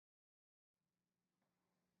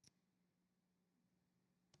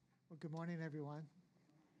Good morning, everyone.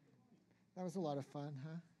 That was a lot of fun,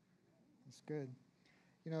 huh? That's good.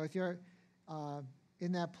 You know, if you're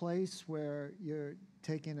in that place where you're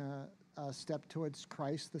taking a step towards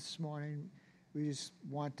Christ this morning, we just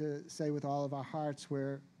want to say with all of our hearts,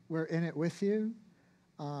 we're in it with you,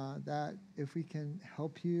 that if we can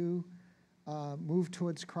help you move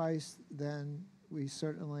towards Christ, then we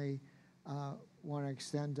certainly want to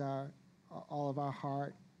extend all of our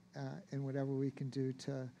heart in whatever we can do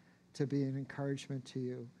to be an encouragement to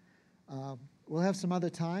you. We'll have some other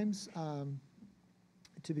times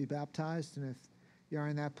to be baptized, and if you're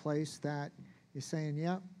in that place that you're saying,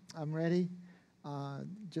 yeah, I'm ready,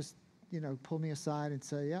 just, pull me aside and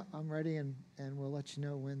say, yeah, I'm ready, and we'll let you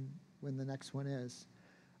know when the next one is.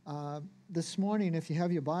 This morning, if you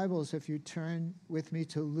have your Bibles, if you turn with me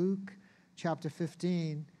to Luke chapter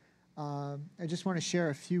 15, I just want to share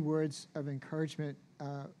a few words of encouragement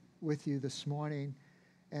with you this morning,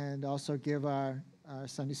 and also give our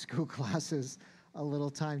Sunday school classes a little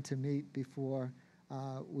time to meet before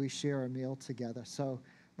we share a meal together. So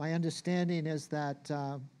my understanding is that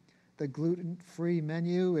the gluten-free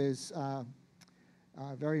menu is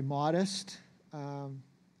very modest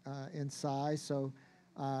in size, so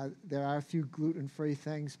there are a few gluten-free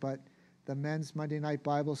things, but the men's Monday night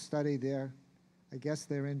Bible study, I guess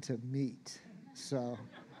they're into meat. So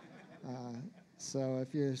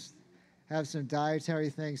if you have some dietary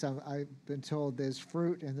things, I've been told there's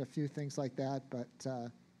fruit and a few things like that, but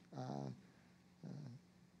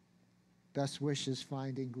best wishes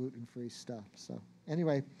finding gluten-free stuff. So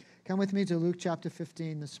anyway, come with me to Luke chapter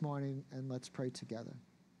 15 this morning, and let's pray together.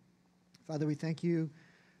 Father, we thank you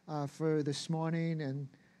for this morning and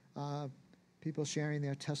people sharing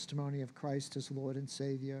their testimony of Christ as Lord and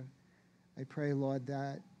Savior. I pray, Lord,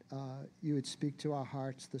 that you would speak to our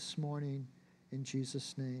hearts this morning in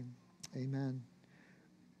Jesus' name. Amen.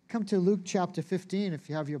 Come to Luke chapter 15, if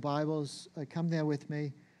you have your Bibles. Come there with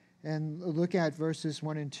me and look at verses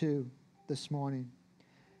 1 and 2 this morning.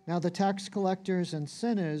 Now the tax collectors and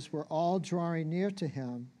sinners were all drawing near to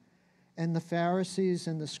him, and the Pharisees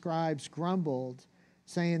and the scribes grumbled,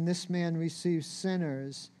 saying, "This man receives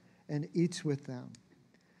sinners and eats with them."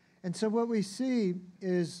 And so what we see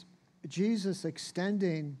is Jesus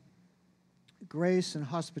extending grace and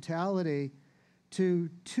hospitality to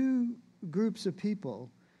two groups of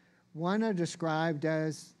people. One are described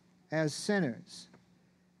as sinners,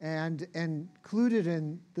 and included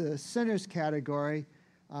in the sinners category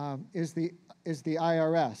is the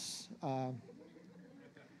IRS.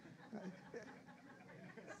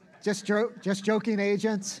 Just joking,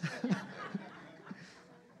 agents.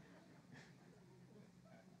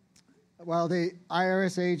 Well, the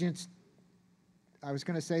IRS agents, I was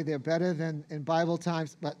going to say they're better than in Bible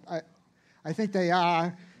times, but I think they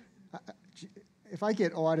are. If I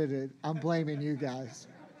get audited, I'm blaming you guys.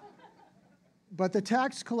 But the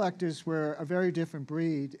tax collectors were a very different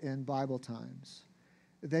breed in Bible times.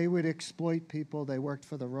 They would exploit people. They worked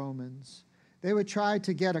for the Romans. They would try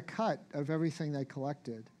to get a cut of everything they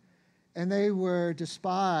collected. And they were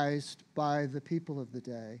despised by the people of the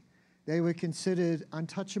day. They were considered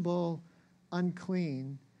untouchable,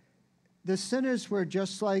 unclean. The sinners were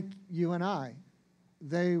just like you and I.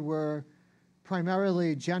 They were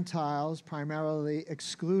primarily Gentiles, primarily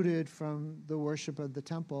excluded from the worship of the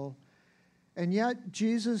temple. And yet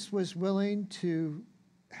Jesus was willing to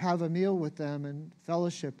have a meal with them and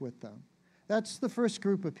fellowship with them. That's the first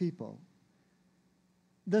group of people.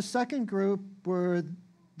 The second group were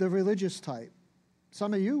the religious type.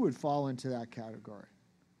 Some of you would fall into that category.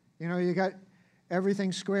 You got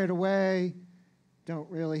everything squared away, don't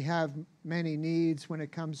really have many needs when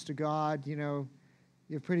it comes to God.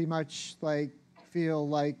 You pretty much feel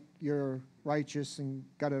like you're righteous and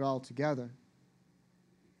got it all together.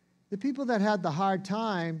 The people that had the hard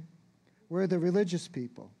time were the religious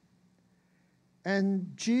people.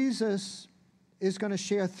 And Jesus is going to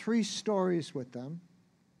share 3 stories with them.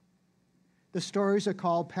 The stories are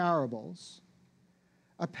called parables.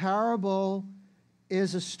 A parable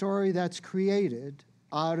is a story that's created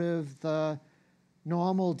out of the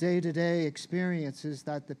normal day-to-day experiences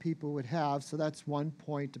that the people would have. So that's one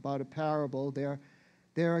point about a parable.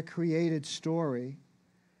 They're a created story.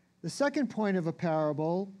 The second point of a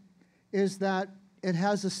parable is that it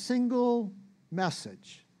has a single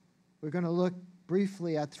message. We're going to look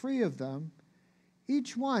briefly at 3 of them.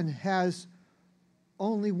 Each one has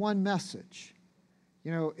only one message.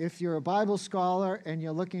 If you're a Bible scholar and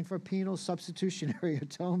you're looking for penal substitutionary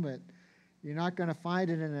atonement, you're not going to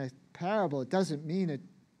find it in a parable. It doesn't mean it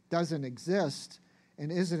doesn't exist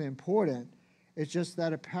and isn't important. It's just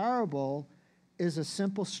that a parable is a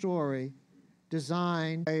simple story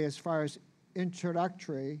designed as far as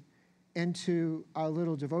introductory into our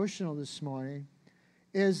little devotional this morning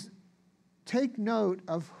is take note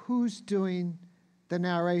of who's doing the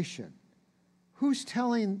narration, who's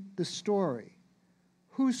telling the story,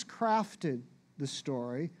 who's crafted the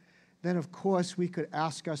story. Then, of course, we could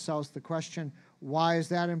ask ourselves the question, why is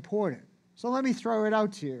that important? So let me throw it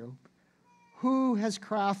out to you. Who has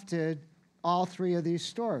crafted all three of these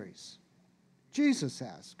stories? Jesus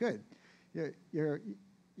has. Good.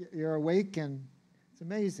 You're awake, and it's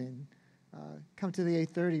amazing. Come to the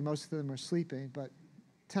 8:30, most of them are sleeping, but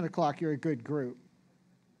 10 o'clock, you're a good group.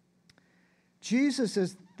 Jesus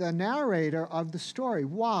is the narrator of the story.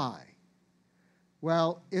 Why?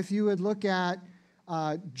 Well, if you would look at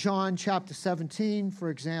John chapter 17, for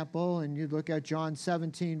example, and you'd look at John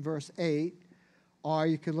 17, verse 8, or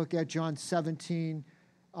you could look at John 17,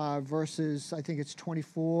 verses, I think it's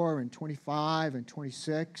 24 and 25 and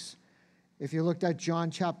 26. If you looked at John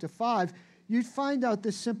chapter 5, you'd find out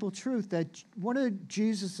this simple truth that one of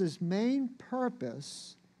Jesus' main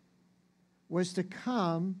purpose was to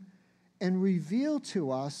come and reveal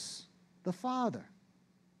to us the Father.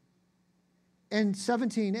 In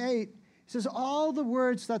 17:8, he says, all the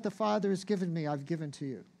words that the Father has given me, I've given to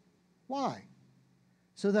you. Why?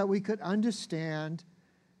 So that we could understand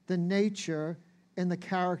the nature and the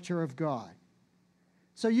character of God.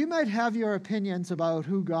 So you might have your opinions about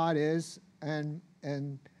who God is, and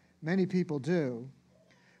many people do,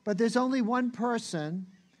 but there's only one person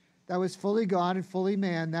that was fully God and fully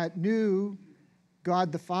man that knew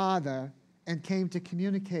God the Father and came to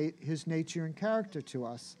communicate his nature and character to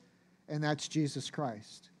us, and that's Jesus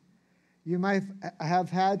Christ. You might have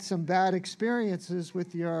had some bad experiences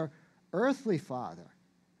with your earthly father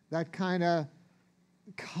that kind of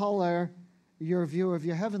color your view of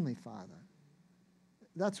your heavenly Father.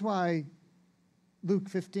 That's why Luke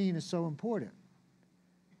 15 is so important,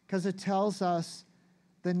 because it tells us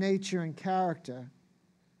the nature and character.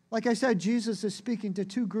 Like I said, Jesus is speaking to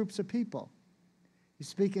two groups of people. He's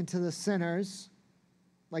speaking to the sinners,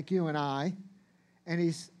 like you and I, and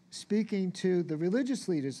he's speaking to the religious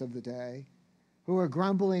leaders of the day who are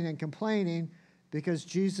grumbling and complaining because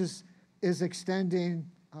Jesus is extending,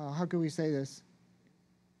 how can we say this?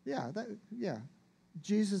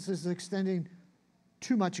 Jesus is extending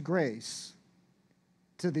too much grace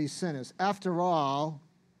to these sinners. After all,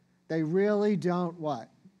 they really don't what?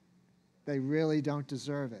 They really don't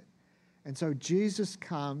deserve it. And so Jesus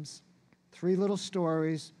comes, three little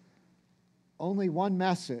stories, only one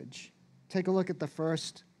message. Take a look at the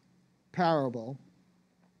first parable.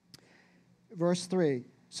 Verse 3.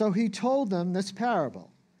 So he told them this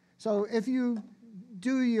parable. So if you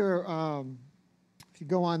do your, if you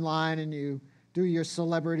go online and you do your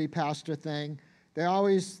celebrity pastor thing, they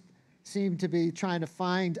always seem to be trying to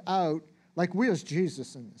find out, like, where's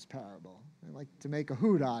Jesus in this parable? They like to make a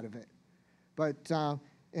hoot out of it. But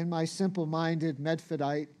in my simple-minded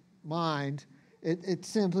Medfordite mind, it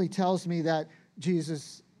simply tells me that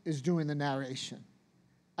Jesus is doing the narration.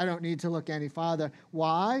 I don't need to look any farther.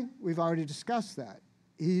 Why? We've already discussed that.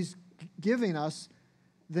 He's giving us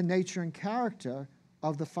the nature and character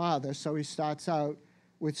of the Father, so he starts out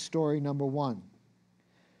with story number 1.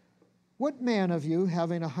 What man of you,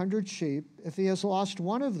 having 100 sheep, if he has lost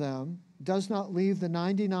one of them, does not leave the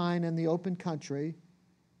 99 in the open country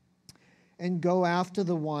and go after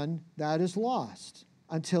the one that is lost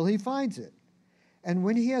until he finds it? And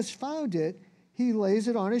when he has found it, he lays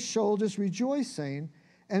it on his shoulders, rejoicing.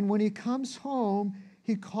 And when he comes home,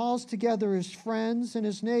 he calls together his friends and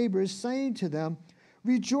his neighbors, saying to them,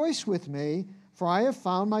 rejoice with me, for I have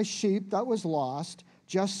found my sheep that was lost.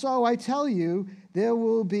 Just so, I tell you, there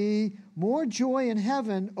will be more joy in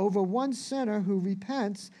heaven over one sinner who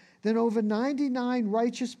repents than over 99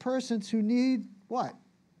 righteous persons who need what?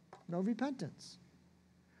 No repentance.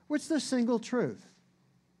 What's the single truth?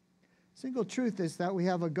 Single truth is that we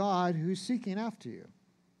have a God who's seeking after you.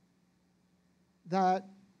 That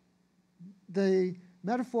the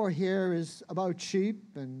metaphor here is about sheep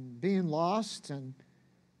and being lost,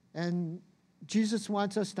 and Jesus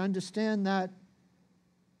wants us to understand that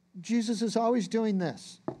Jesus is always doing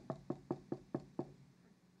this.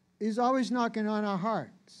 He's always knocking on our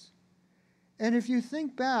hearts. And if you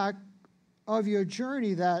think back of your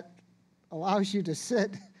journey that allows you to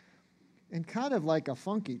sit in kind of like a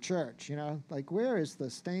funky church, you know, like where is the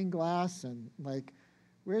stained glass and like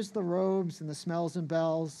where's the robes and the smells and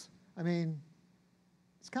bells? I mean,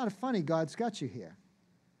 it's kind of funny God's got you here.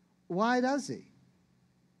 Why does he?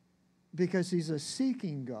 Because he's a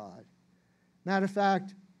seeking God. Matter of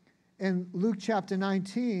fact, in Luke chapter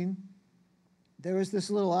 19, there was this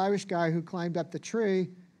little Irish guy who climbed up the tree,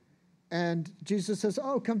 And Jesus says,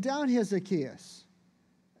 oh, come down here, Zacchaeus.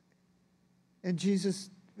 And Jesus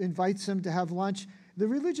invites him to have lunch. The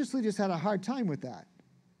religious leaders had a hard time with that.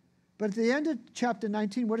 But at the end of chapter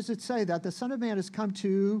 19, what does it say? That the Son of Man has come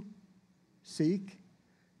to seek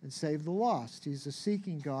and save the lost. He's a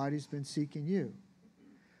seeking God. He's been seeking you.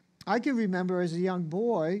 I can remember as a young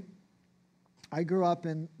boy, I grew up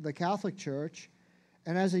in the Catholic Church,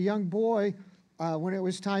 and as a young boy, when it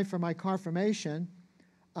was time for my confirmation,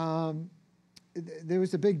 there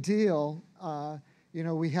was a big deal.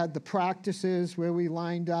 We had the practices where we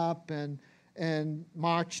lined up and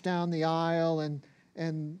marched down the aisle,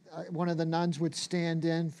 and one of the nuns would stand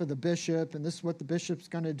in for the bishop, and this is what the bishop's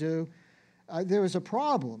going to do. There was a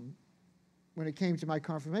problem when it came to my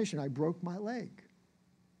confirmation. I broke my leg.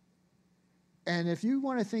 And if you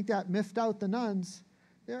want to think that miffed out the nuns,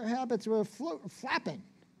 their habits were flapping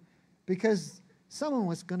because someone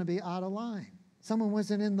was going to be out of line. Someone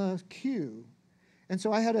wasn't in the queue. And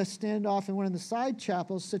so I had to stand off in one of the side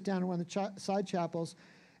chapels, sit down in one of the side chapels,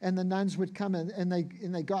 and the nuns would come in, and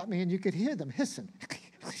they got me, and you could hear them hissing.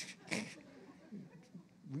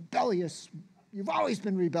 Rebellious. You've always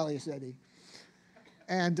been rebellious, Eddie.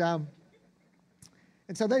 And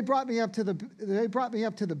so they brought me up to the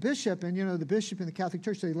bishop, and the bishop in the Catholic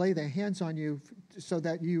Church, they lay their hands on you so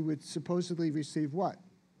that you would supposedly receive what?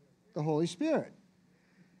 The Holy Spirit.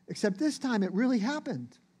 Except this time it really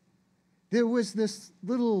happened. There was this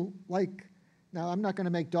little, now I'm not going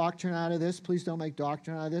to make doctrine out of this, please don't make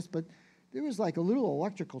doctrine out of this, but there was like a little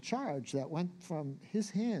electrical charge that went from his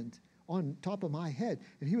hand on top of my head,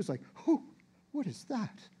 and he was like, "Oh, what is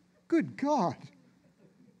that? Good God."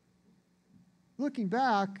 Looking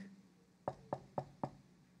back,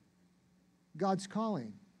 God's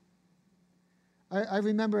calling. I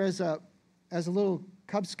remember as a little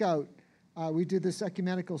Cub Scout, we did this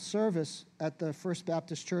ecumenical service at the First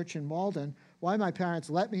Baptist Church in Malden. Why my parents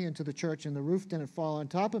let me into the church and the roof didn't fall on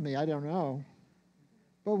top of me, I don't know.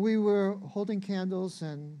 But we were holding candles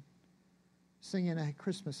and singing a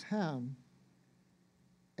Christmas hymn.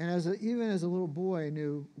 And even as a little boy, I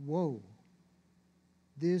knew, whoa,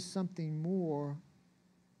 there's something more.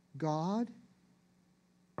 God?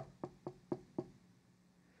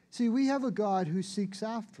 See, we have a God who seeks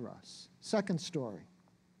after us. Second story.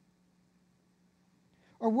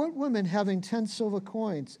 Or what woman having 10 silver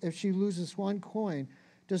coins, if she loses one coin,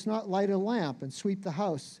 does not light a lamp and sweep the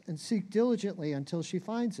house and seek diligently until she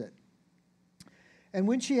finds it? And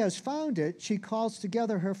when she has found it, she calls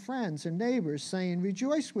together her friends and neighbors, saying,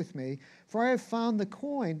 "Rejoice with me, for I have found the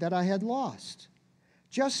coin that I had lost."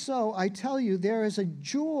 Just so, I tell you, there is a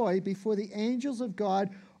joy before the angels of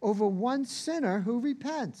God over one sinner who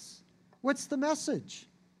repents. What's the message?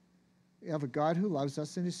 We have a God who loves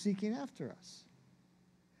us and is seeking after us.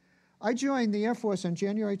 I joined the Air Force on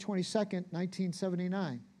January 22nd,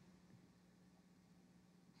 1979.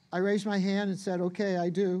 I raised my hand and said, "Okay, I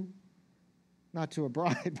do." Not to a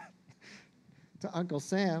bride, to Uncle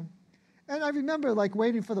Sam. And I remember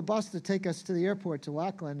waiting for the bus to take us to the airport to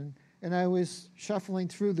Lackland, and I was shuffling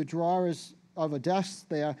through the drawers of a desk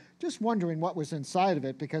there, just wondering what was inside of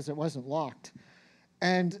it because it wasn't locked.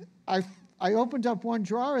 And I opened up one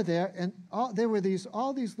drawer there, and there were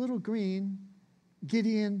all these little green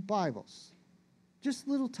Gideon Bibles, just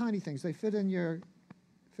little tiny things. They fit in your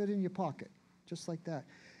pocket, just like that.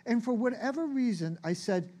 And for whatever reason, I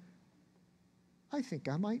said, I think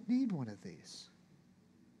I might need one of these.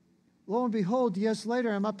 Lo and behold, years later,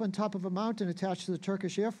 I'm up on top of a mountain attached to the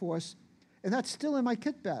Turkish Air Force, and that's still in my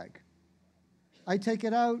kit bag. I take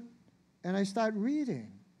it out, and I start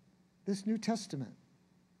reading this New Testament.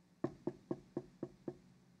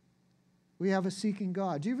 We have a seeking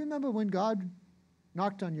God. Do you remember when God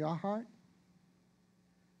knocked on your heart?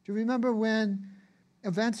 Do you remember when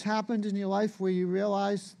events happened in your life where you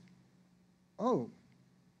realized, oh,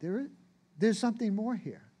 there's something more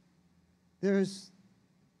here. There's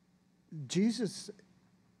Jesus.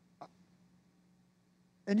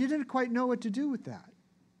 And you didn't quite know what to do with that.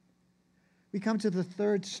 We come to the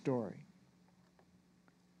third story.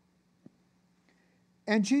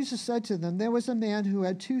 And Jesus said to them, there was a man who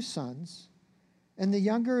had 2 sons, and the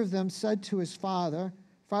younger of them said to his father,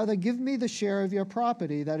 "Father, give me the share of your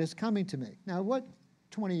property that is coming to me." Now, what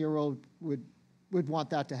 20-year-old would want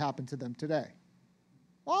that to happen to them today?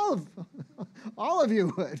 All of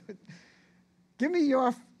you would. Give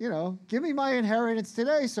me my inheritance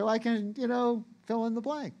today so I can, fill in the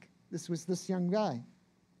blank. This was this young guy.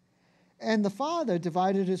 And the father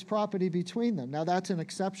divided his property between them. Now, that's an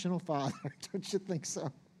exceptional father. Don't you think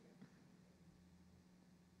so?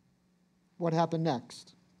 What happened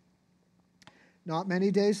next? Not many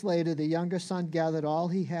days later, the younger son gathered all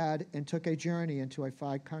he had and took a journey into a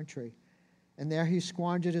far country. And there he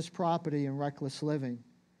squandered his property in reckless living.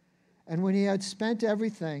 And when he had spent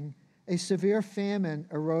everything, a severe famine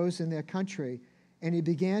arose in their country, and he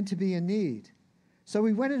began to be in need. So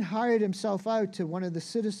he went and hired himself out to one of the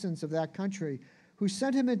citizens of that country, who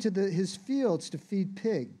sent him into his fields to feed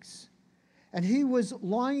pigs. And he was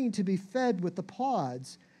longing to be fed with the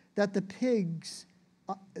pods that the pigs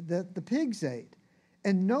ate,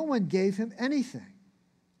 and no one gave him anything.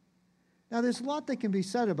 Now, there's a lot that can be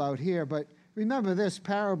said about here, but remember this,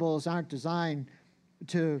 parables aren't designed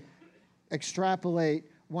to extrapolate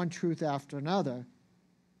one truth after another.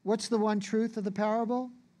 What's the one truth of the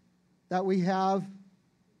parable? That we have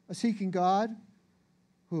a seeking God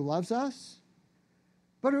who loves us.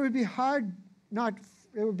 But it would be hard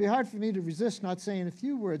for me to resist not saying a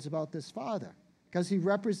few words about this Father, because he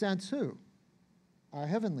represents who? Our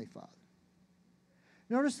Heavenly Father.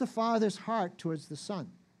 Notice the Father's heart towards the Son.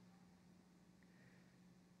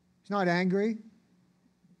 He's not angry.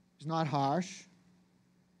 He's not harsh.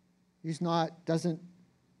 Doesn't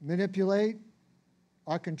manipulate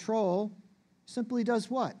or control. Simply does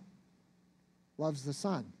what? Loves the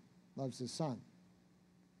Son. Loves his Son.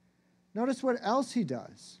 Notice what else he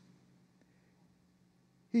does.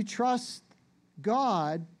 He trusts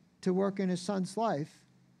God to work in his Son's life,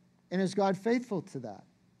 and is God faithful to that?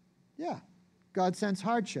 Yeah. God sends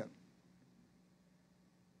hardship.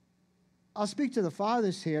 I'll speak to the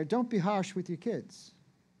fathers here. Don't be harsh with your kids.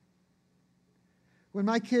 When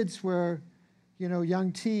my kids were,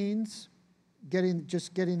 young teens,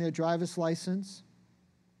 just getting their driver's license,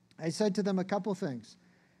 I said to them a couple things.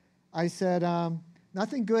 I said,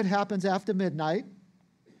 nothing good happens after midnight,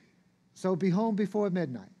 so be home before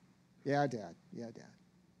midnight. Yeah, Dad. Yeah, Dad.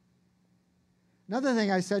 Another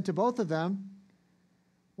thing I said to both of them,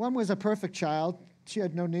 one was a perfect child. She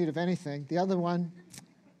had no need of anything. The other one,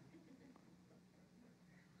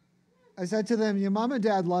 I said to them, your mom and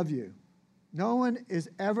dad love you. No one is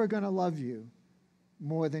ever going to love you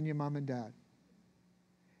more than your mom and dad.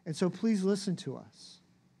 And so please listen to us.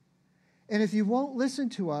 And if you won't listen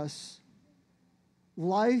to us,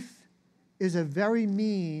 life is a very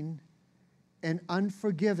mean and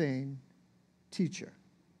unforgiving teacher.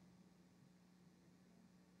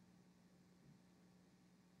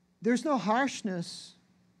 There's no harshness,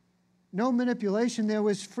 no manipulation. There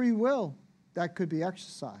was free will that could be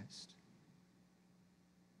exercised.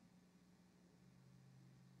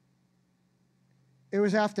 It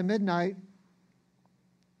was after midnight.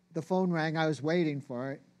 The phone rang. I was waiting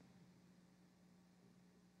for it.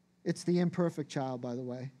 It's the imperfect child, by the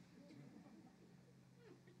way.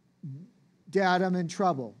 Dad, I'm in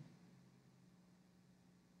trouble.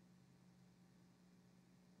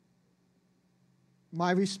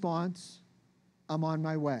 My response, I'm on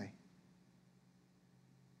my way.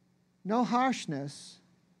 No harshness.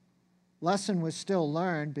 Lesson was still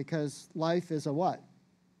learned, because life is a what?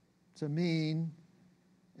 It's a mean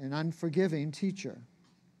and unforgiving teacher.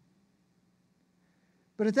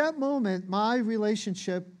 But at that moment, my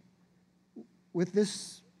relationship with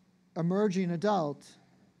this emerging adult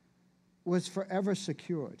was forever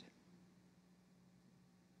secured.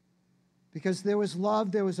 Because there was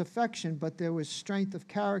love, there was affection, but there was strength of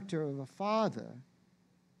character of a father,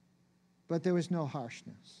 but there was no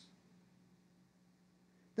harshness.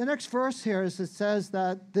 The next verse here is, it says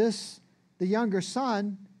that the younger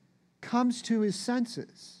son comes to his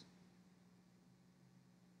senses.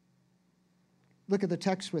 Look at the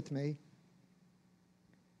text with me.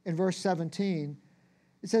 In verse 17,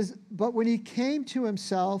 it says, but when he came to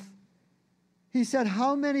himself, he said,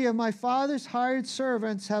 how many of my father's hired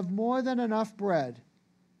servants have more than enough bread?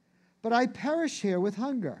 But I perish here with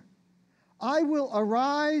hunger. I will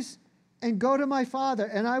arise and go to my father,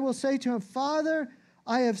 and I will say to him, Father,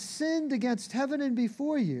 I have sinned against heaven and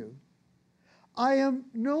before you. I am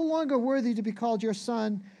no longer worthy to be called your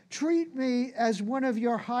son. Treat me as one of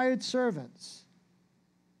your hired servants.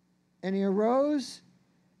 And he arose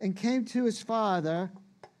and came to his father.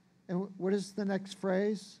 And what is the next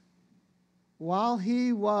phrase? While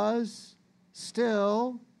he was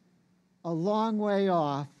still a long way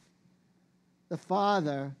off, the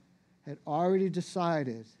father had already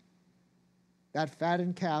decided that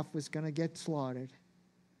fattened calf was going to get slaughtered.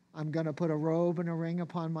 I'm going to put a robe and a ring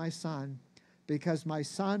upon my son, because my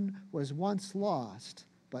son was once lost,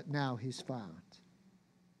 but now he's found.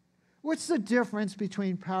 What's the difference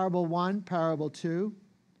between parable 1, parable 2,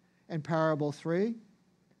 and parable 3?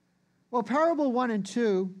 Well, parable 1 and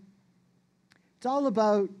 2, it's all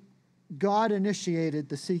about God initiated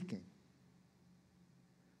the seeking.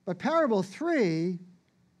 But parable 3,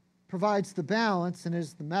 provides the balance and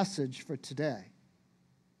is the message for today.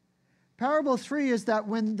 Parable 3 is that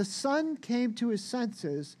when the son came to his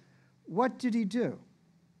senses, what did he do?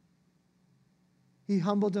 He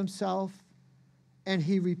humbled himself and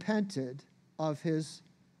he repented of his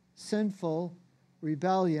sinful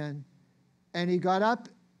rebellion, and he got up,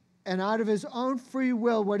 and out of his own free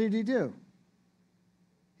will, what did he do?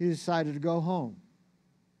 He decided to go home.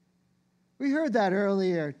 We heard that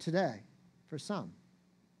earlier today for some.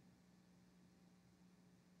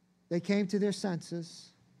 They came to their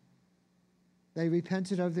senses, they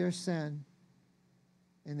repented of their sin,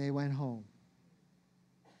 and they went home.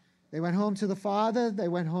 They went home to the Father, they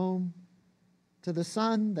went home to the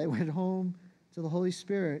Son, they went home to the Holy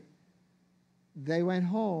Spirit. They went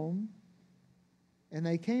home and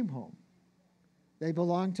they came home. They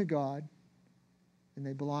belonged to God and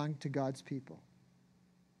they belonged to God's people.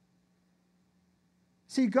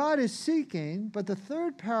 See, God is seeking, but the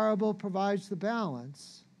third parable provides the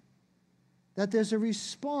balance that there's a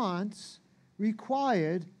response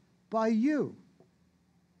required by you.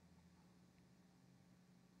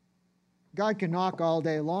 God can knock all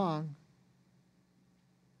day long,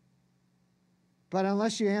 but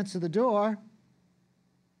unless you answer the door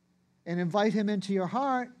and invite him into your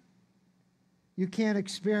heart, you can't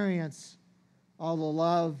experience all the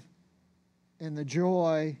love and the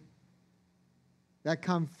joy that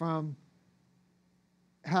come from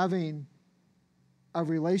having a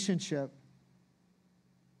relationship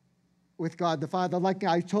with God the Father. Like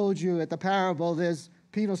I told you at the parable, there's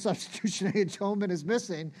penal substitutionary atonement is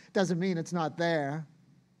missing. Doesn't mean it's not there.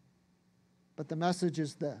 But the message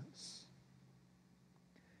is this.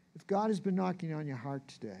 If God has been knocking on your heart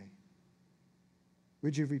today,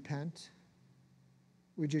 would you repent?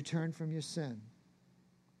 Would you turn from your sin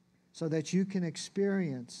so that you can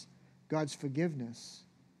experience God's forgiveness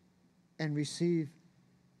and receive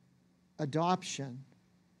adoption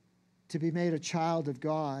to be made a child of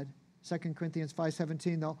God? 2 Corinthians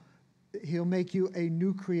 5:17, he'll make you a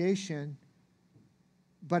new creation,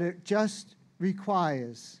 but it just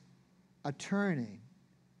requires a turning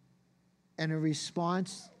and a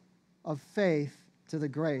response of faith to the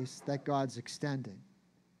grace that God's extending.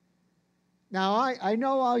 Now, I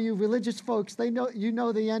know all you religious folks, you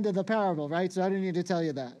know the end of the parable, right? So I don't need to tell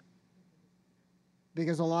you that.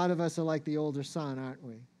 Because a lot of us are like the older son, aren't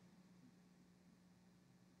we?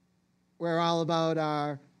 We're all about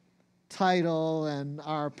our title and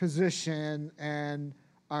our position and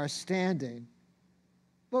our standing.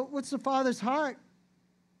 But what's the father's heart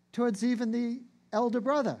towards even the elder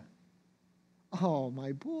brother? Oh,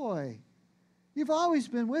 my boy, you've always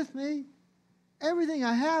been with me. Everything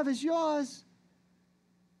I have is yours.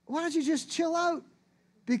 Why don't you just chill out?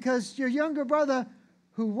 Because your younger brother,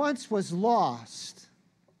 who once was lost,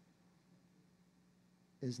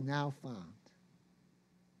 is now found.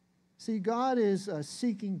 See, God is a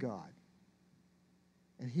seeking God,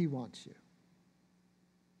 and he wants you.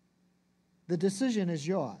 The decision is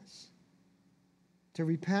yours to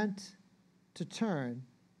repent, to turn,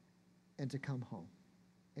 and to come home.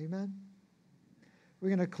 Amen? We're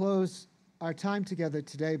going to close our time together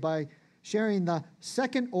today by sharing the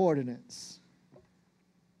second ordinance.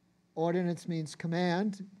 Ordinance means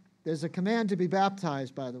command. There's a command to be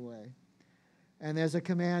baptized, by the way. And there's a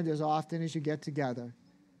command as often as you get together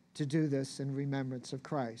to do this in remembrance of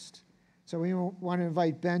Christ. So we want to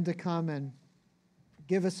invite Ben to come and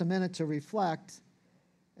give us a minute to reflect,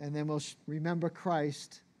 and then we'll remember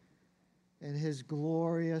Christ and his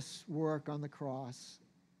glorious work on the cross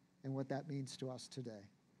and what that means to us today.